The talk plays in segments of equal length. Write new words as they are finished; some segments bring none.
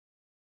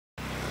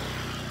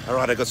All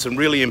right, I got some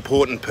really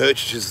important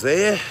purchases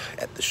there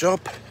at the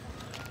shop.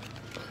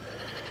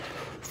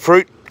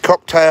 Fruit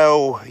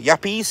cocktail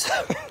yuppies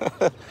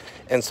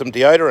and some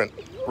deodorant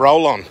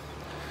roll-on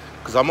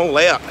because I'm all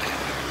out.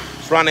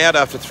 It's run out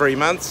after 3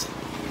 months,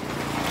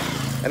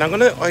 and I'm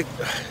gonna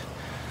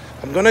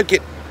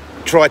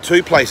try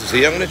 2 places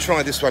here. I'm gonna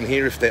try this one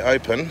here if they're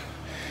open.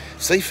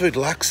 Seafood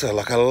laksa,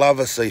 like I love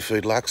a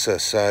seafood laksa.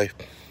 So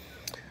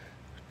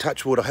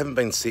touch wood, I haven't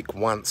been sick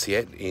once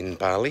yet in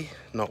Bali,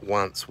 not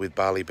once with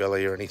Bali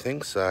belly or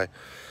anything. So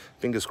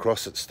fingers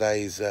crossed it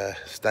stays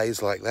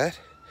like that.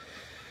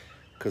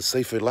 Because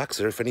seafood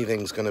laksa, if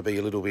anything's going to be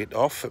a little bit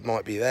off, it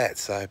might be that.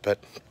 So,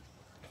 but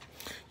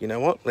you know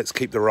what? Let's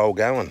keep the roll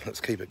going.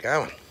 Let's keep it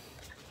going.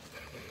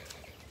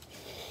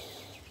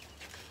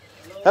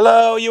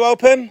 Hello, are you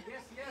open?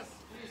 Yes, yes,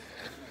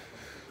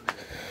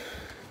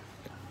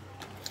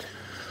 please.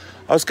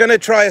 I was going to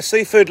try a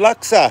seafood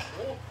laksa.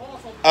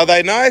 Are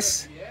they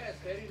nice? Yes,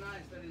 very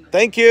nice, very nice.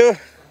 Thank you.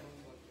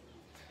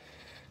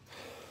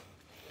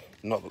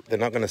 They're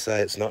not going to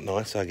say it's not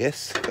nice, I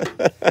guess.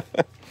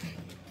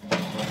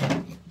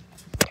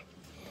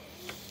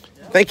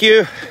 Thank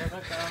you.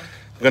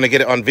 I'm going to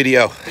get it on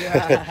video.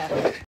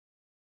 Yeah.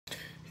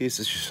 Here's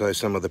to show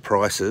some of the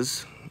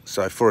prices.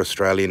 So for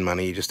Australian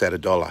money, you just add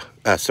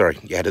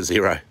 $1. You add a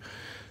 0.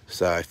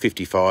 So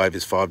 55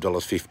 is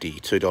 $5.50,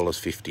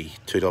 $2.50,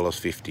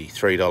 $2.50,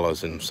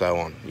 $3, and so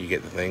on. You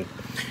get the thing.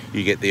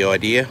 You get the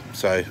idea.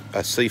 So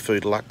a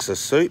seafood laksa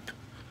soup,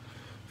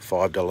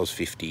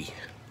 $5.50.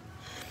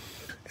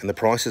 And the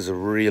prices are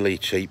really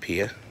cheap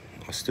here.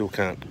 I still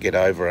can't get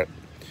over it.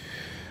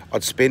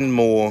 I'd spend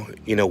more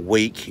in a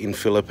week in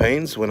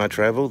Philippines when I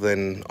travel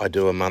than I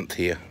do a month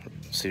here.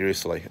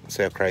 Seriously, that's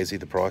how crazy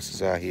the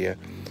prices are here.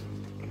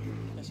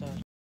 Yes, sir.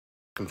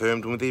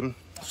 Confirmed with him,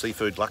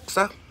 seafood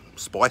laksa,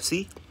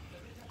 spicy.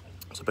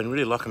 So I've been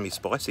really liking me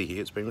spicy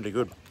here. It's been really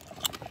good.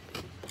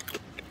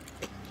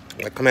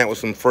 They come out with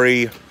some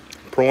free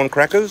prawn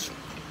crackers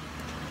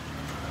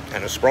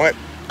and a Sprite,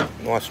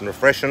 nice and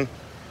refreshing.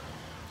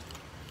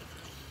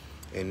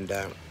 And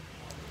I've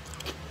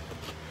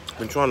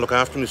been trying to look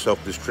after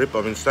myself this trip.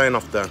 I've been staying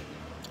off the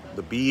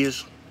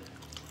beers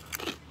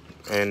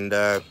and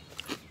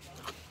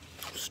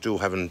still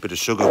having a bit of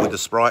sugar with the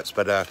Sprites,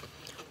 but I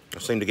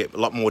seem to get a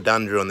lot more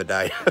done during the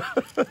day.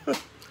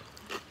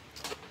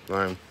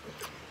 So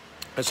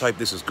let's hope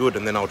this is good,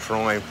 and then I'll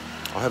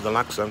have the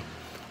laksa,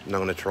 and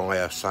I'm going to try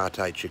a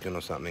satay chicken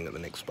or something at the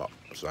next spot.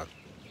 So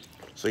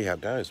see how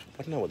it goes.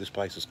 I don't know what this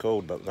place is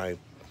called, but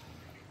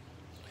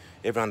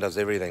everyone does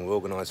everything. We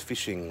organise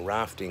fishing,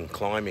 rafting,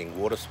 climbing,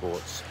 water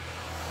sports,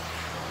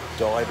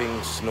 diving,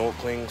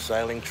 snorkeling,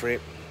 sailing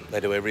trip. They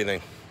do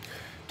everything.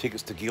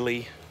 Tickets to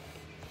Gili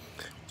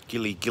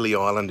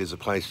Island is a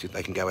place that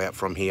they can go out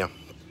from here.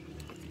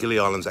 Gili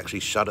Island's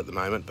actually shut at the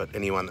moment, but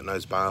anyone that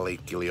knows Bali,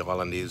 Gili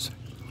Island is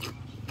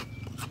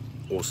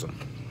awesome.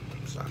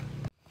 So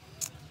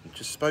I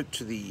just spoke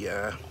to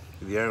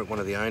one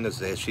of the owners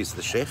there. She's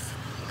the chef.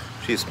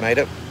 She's made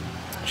it.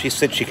 She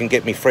said she can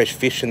get me fresh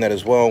fish in that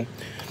as well.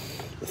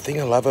 The thing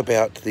I love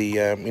about the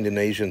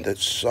Indonesian,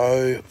 that's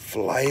so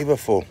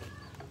flavourful.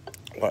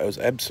 Like, it was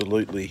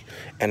absolutely,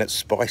 and it's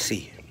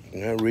spicy. You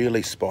know,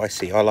 really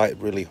spicy. I like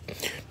really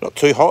not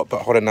too hot,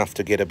 but hot enough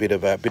to get a bit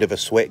of a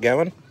sweat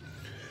going.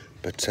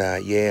 But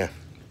yeah,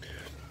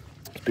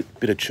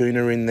 bit of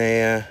tuna in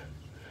there.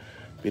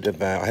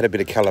 I had a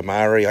bit of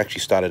calamari. I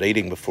actually started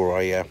eating before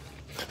I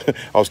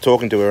was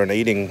talking to her and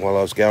eating while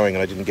I was going,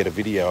 and I didn't get a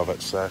video of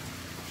it. So,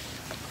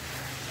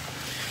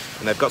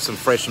 and they've got some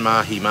fresh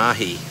mahi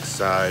mahi.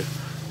 So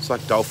it's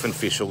like dolphin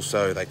fish,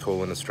 also they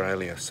call in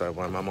Australia. So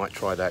I might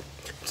try that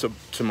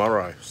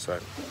tomorrow. So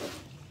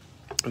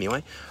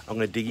anyway, I'm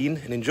going to dig in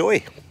and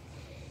enjoy.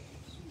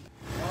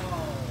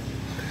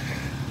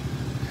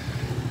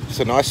 It's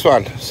a nice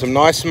one. Some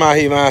nice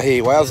mahi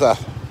mahi. Wowza.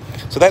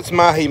 So that's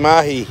mahi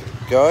mahi,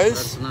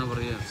 guys. That's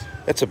number, yes.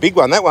 That's a big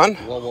one, that one.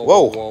 Whoa, whoa,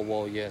 Whoa. whoa,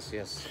 whoa, yes,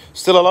 yes.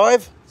 Still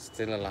alive?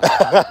 Still alive.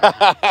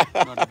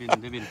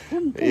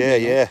 Yeah,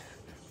 yeah.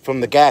 From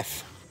the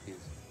gaff.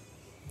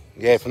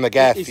 Yeah, from the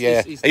gaff,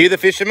 yeah. Are you the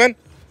fisherman?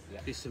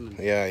 Fisherman.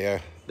 Yeah, yeah.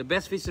 The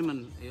best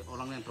fisherman,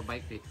 orang yang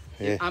terbaik deh.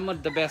 Yeah. I'm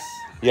the best.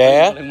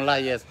 Yeah?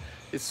 Yes.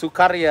 It's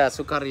Sukarya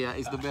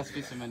is the best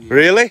fisherman. Here.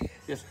 Really?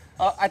 Yes.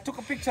 I took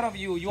a picture of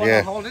you. You want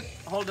to hold it?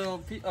 Hold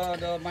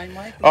the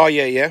mic? Oh,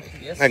 yeah, yeah.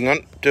 Yes. Hang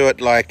on. Do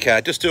it like,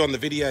 just do on the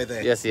video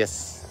there. Yes,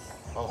 yes.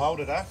 I'll hold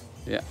it up.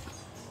 Yeah.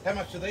 How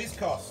much do these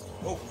cost?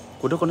 Oh.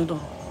 Kuda kon itu.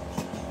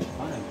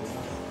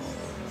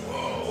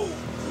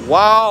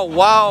 Wow,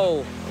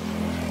 wow.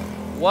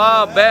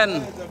 Wow, Ben.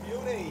 That's a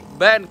beauty.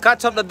 Ben,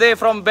 catch of the day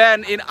from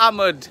Ben in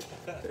Ahmed.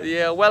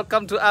 Yeah,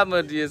 welcome to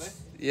Ahmed.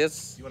 Yes,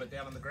 yes. You want it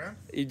down on the ground?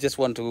 You just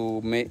want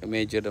to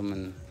measure them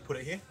and Put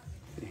it here.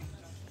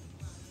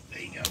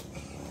 There you go.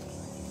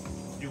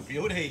 You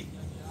beauty.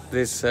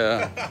 this.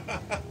 I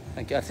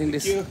think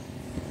this.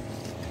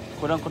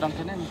 Kurang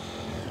kena.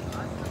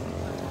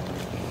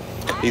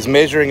 He's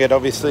measuring it,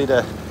 obviously,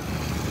 to...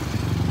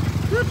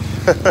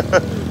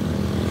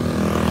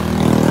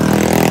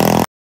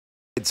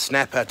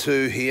 snapper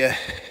too here.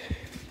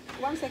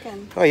 1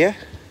 second. Oh yeah.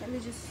 Let me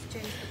just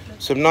change the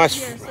plate. Some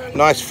nice, Yeah, so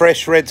nice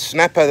fresh red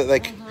snapper that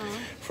they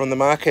from the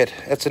market.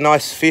 That's a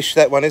nice fish,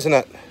 that one, isn't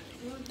it?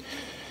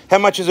 How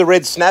much is a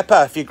red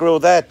snapper if you grill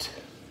that?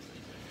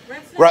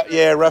 Red snapper,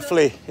 Yeah,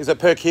 roughly. Is it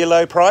per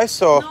kilo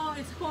price or No,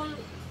 it's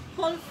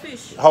whole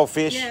fish. whole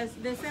fish? Yes,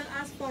 they sell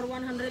us for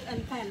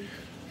 110.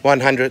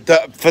 100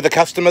 for the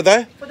customer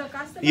though? For the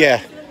customer, Yeah.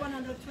 they sell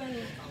 120.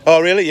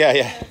 Oh really? Yeah,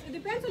 yeah. Yes, it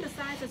depends on the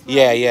size as well.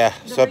 Yeah, yeah.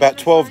 The So about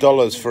regular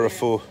 $12 size for a is-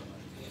 full.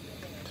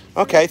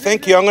 Okay,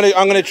 thank you. I'm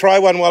gonna try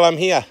one while I'm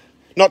here.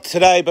 Not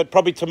today, but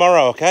probably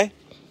tomorrow. Okay.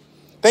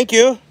 Thank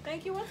you.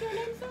 Thank you. What's your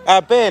name,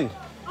 sir? Ben.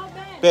 Oh,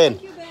 Ben. Ben.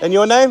 Thank you, Ben. And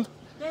your name?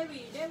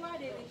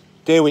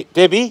 Debbie.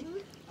 Debbie.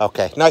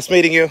 Okay. Nice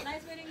meeting you.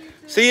 Nice meeting you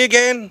too. See you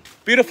again.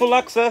 Beautiful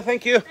Luxor.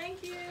 Thank you.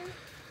 Thank you.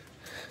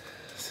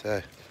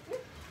 So.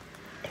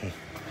 Here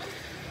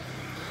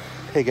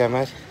you go,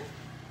 mate.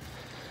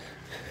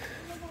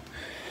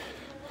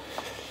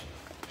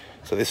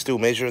 So they're still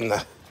measuring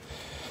the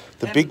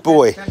big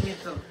boy. 10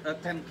 meter,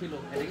 10 kilo.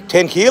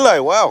 10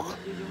 kilo, wow.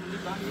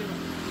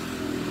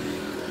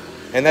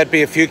 And that'd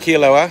be a few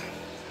kilo, huh?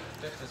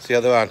 That's the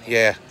other one,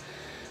 yeah.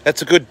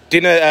 That's a good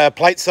dinner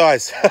plate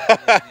size.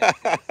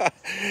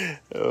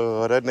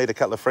 Oh, I don't need a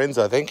couple of friends,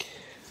 I think.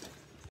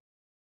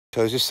 So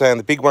I was just saying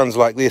the big ones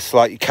like this,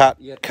 like you cut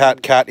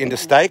into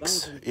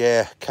steaks.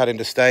 Yeah, cut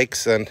into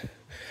steaks. And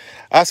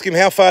ask him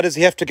how far does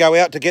he have to go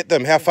out to get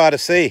them? How far to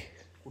sea?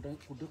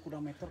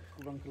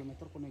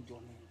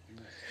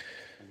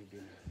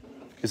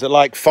 Is it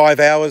like 5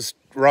 hours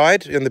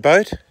ride in the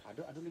boat?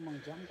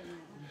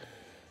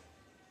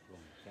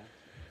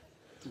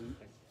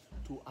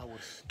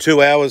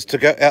 2 hours to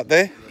go out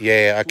there?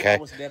 Yeah, okay.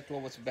 2 hours there, 2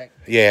 hours back.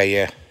 Yeah,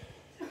 yeah.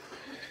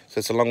 So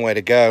it's a long way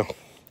to go.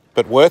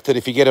 But worth it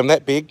if you get them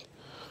that big.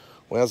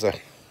 Wowza.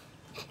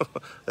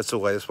 That's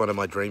always one of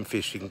my dream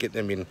fish. You can get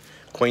them in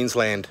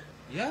Queensland.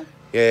 Yeah?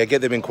 Yeah,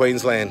 get them in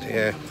Queensland,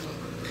 yeah.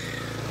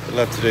 I'd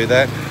love to do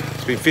that.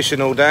 It's been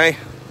fishing all day.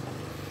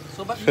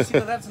 So, but you see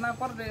the red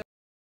snapper there?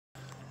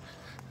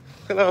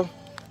 Hello.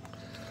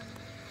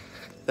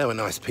 They were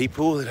nice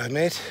people that I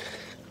met.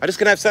 I'm just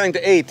going to have something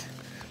to eat.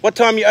 What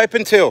time you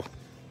open till?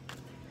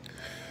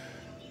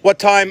 What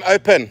time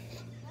open?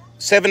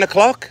 7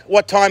 o'clock?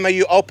 What time are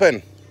you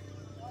open?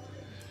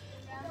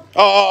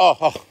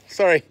 Oh,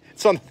 sorry.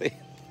 It's on the thing.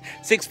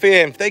 6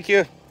 p.m. Thank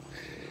you.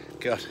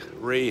 God,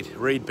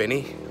 read,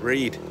 Benny,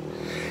 read.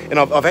 And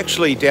I've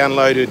actually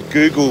downloaded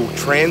Google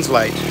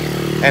Translate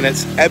and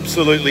it's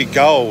absolutely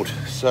gold.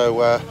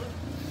 So,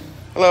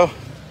 hello.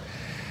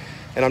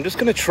 And I'm just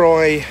going to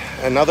try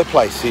another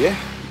place here.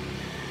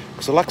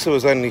 Because the Luxor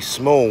was only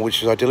small,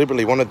 which is I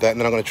deliberately wanted that. And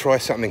then I'm going to try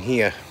something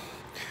here.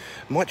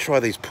 I might try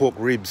these pork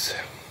ribs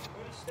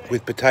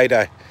with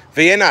potato.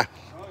 Vienna.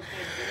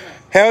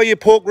 How are your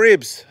pork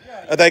ribs?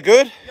 Are they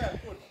good? Yeah,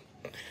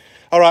 good.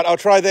 All right, I'll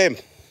try them.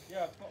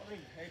 Yeah, pork rib,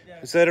 right there.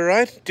 Is that all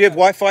right? Do you have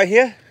Wi-Fi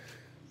here?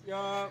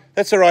 Yeah,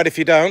 That's all right if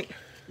you don't.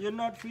 you're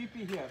not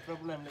VP here,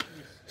 problem like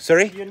this.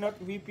 Sorry? You're not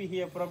VP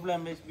here,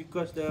 problem is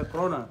because the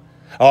corona.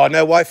 Oh, no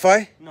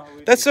Wi-Fi? No,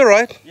 That's all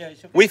right. Yeah, it's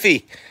okay.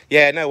 Wi-Fi.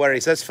 Yeah, no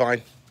worries. That's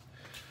fine.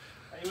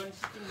 Are you want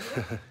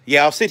sitting here?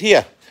 Yeah, I'll sit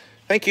here.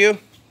 Thank you.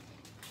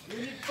 You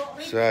need pork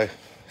rib? So,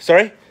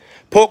 sorry?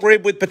 Pork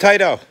rib with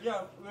potato.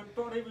 Yeah, with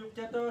pork rib with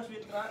potatoes,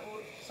 with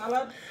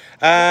salad.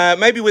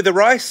 Maybe with the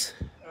rice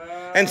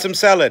and some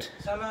salad.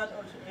 Salad also.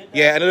 With,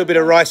 Yeah, and a little bit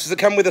of rice. Does it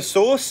come with a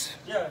sauce?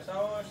 Yeah,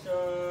 sauce,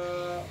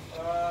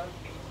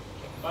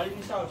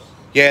 Bali sauce.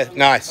 Yeah,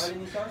 nice.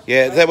 Bali sauce.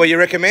 Yeah, is that what you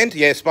recommend?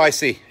 Yeah,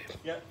 spicy.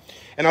 Yeah,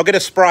 And I'll get a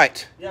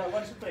Sprite. yeah,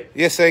 one spray.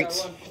 Yes, thanks.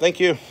 Yeah, one. Thank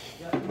you.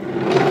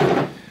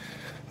 Yeah.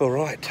 All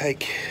right,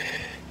 take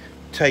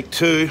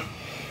 2.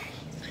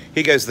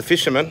 Here goes the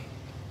fisherman.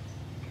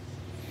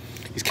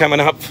 He's coming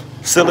up,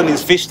 selling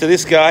his fish to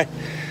this guy.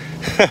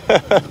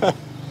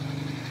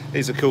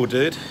 He's a cool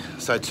dude.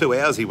 So 2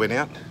 hours he went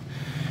out.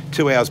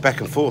 2 hours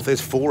back and forth.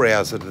 There's 4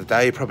 hours of the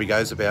day. He probably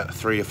goes about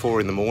 3 or 4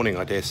 in the morning,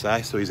 I dare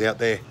say. So he's out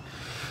there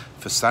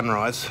for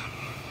sunrise.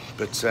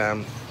 But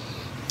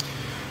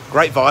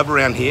great vibe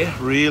around here.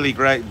 Really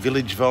great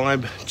village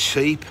vibe.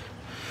 Cheap.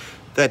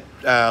 That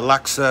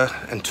Luxor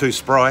and 2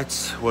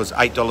 Sprites was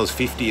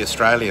 $8.50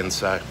 Australian.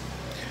 So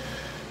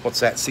what's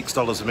that?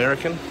 $6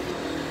 American.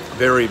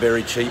 Very,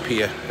 very cheap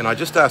here. And I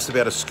just asked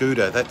about a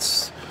scooter.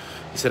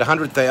 He said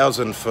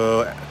 100,000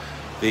 for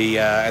the,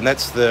 and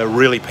that's the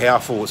really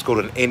powerful. It's called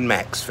an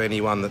NMAX for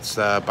anyone that's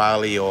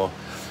Bali, or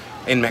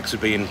NMAX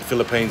would be in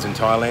Philippines and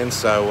Thailand.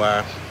 So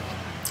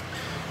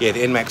yeah,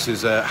 the NMAX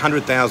is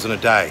 100,000 a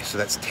day. So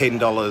that's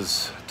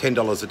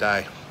 $10 a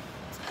day,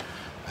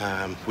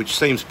 which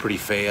seems pretty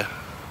fair,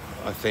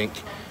 I think.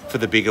 For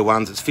the bigger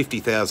ones, it's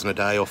 50,000 a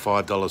day or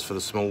 $5 for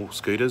the small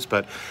scooters.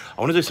 But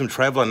I want to do some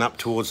travelling up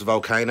towards the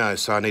volcano,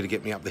 so I need to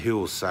get me up the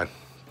hills. So you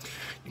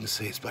can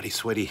see it's bloody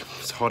sweaty.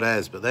 It's hot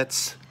as, but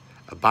that's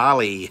a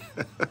Bali.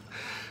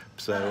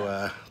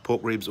 So pork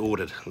ribs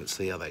ordered. Let's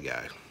see how they go.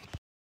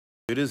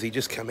 Scooters, he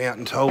just come out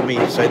and told me.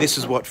 So this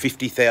is what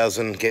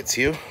 50,000 gets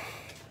you,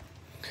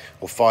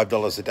 or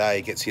 $5 a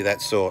day gets you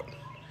that sort.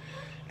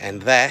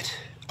 And that,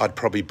 I'd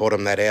probably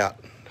bottom that out.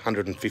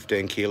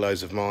 115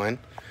 kilos of mine.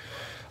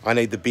 I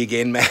need the big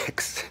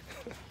N-Max.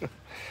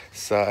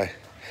 So, I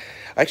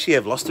actually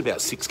have lost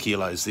about 6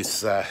 kilos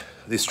this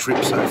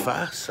trip so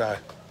far. So,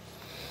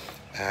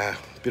 a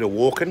bit of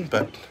walking,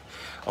 but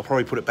I'll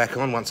probably put it back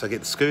on once I get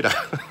the scooter.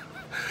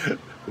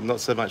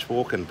 Not so much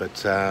walking,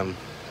 but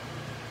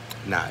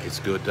no, it's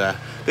good.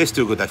 They're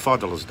still good. They're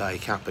 $5 a day.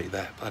 Can't beat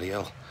that. Bloody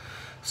hell.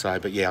 So,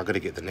 but yeah, I've got to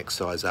get the next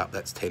size up.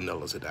 That's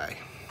 $10 a day.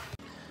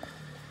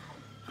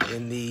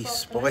 And the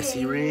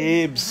spicy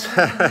ribs.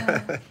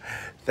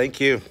 Thank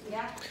you.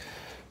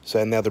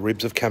 So now the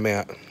ribs have come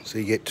out. So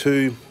you get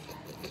 2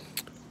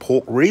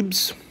 pork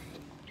ribs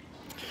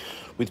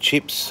with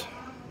chips,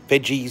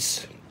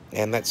 veggies,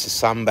 and that's the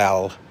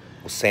sambal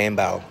or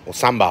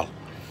sambal.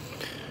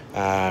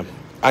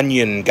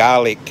 Onion,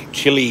 garlic,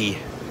 chili,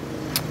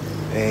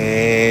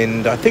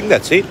 and I think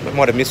that's it. I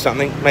might have missed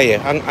something. Oh,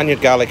 yeah, onion,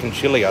 garlic, and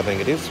chili, I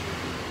think it is.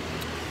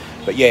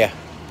 But yeah,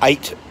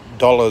 $8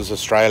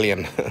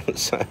 Australian.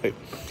 So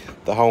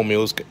the whole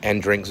meals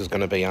and drinks is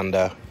going to be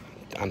under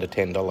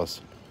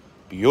 $10.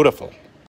 Beautiful.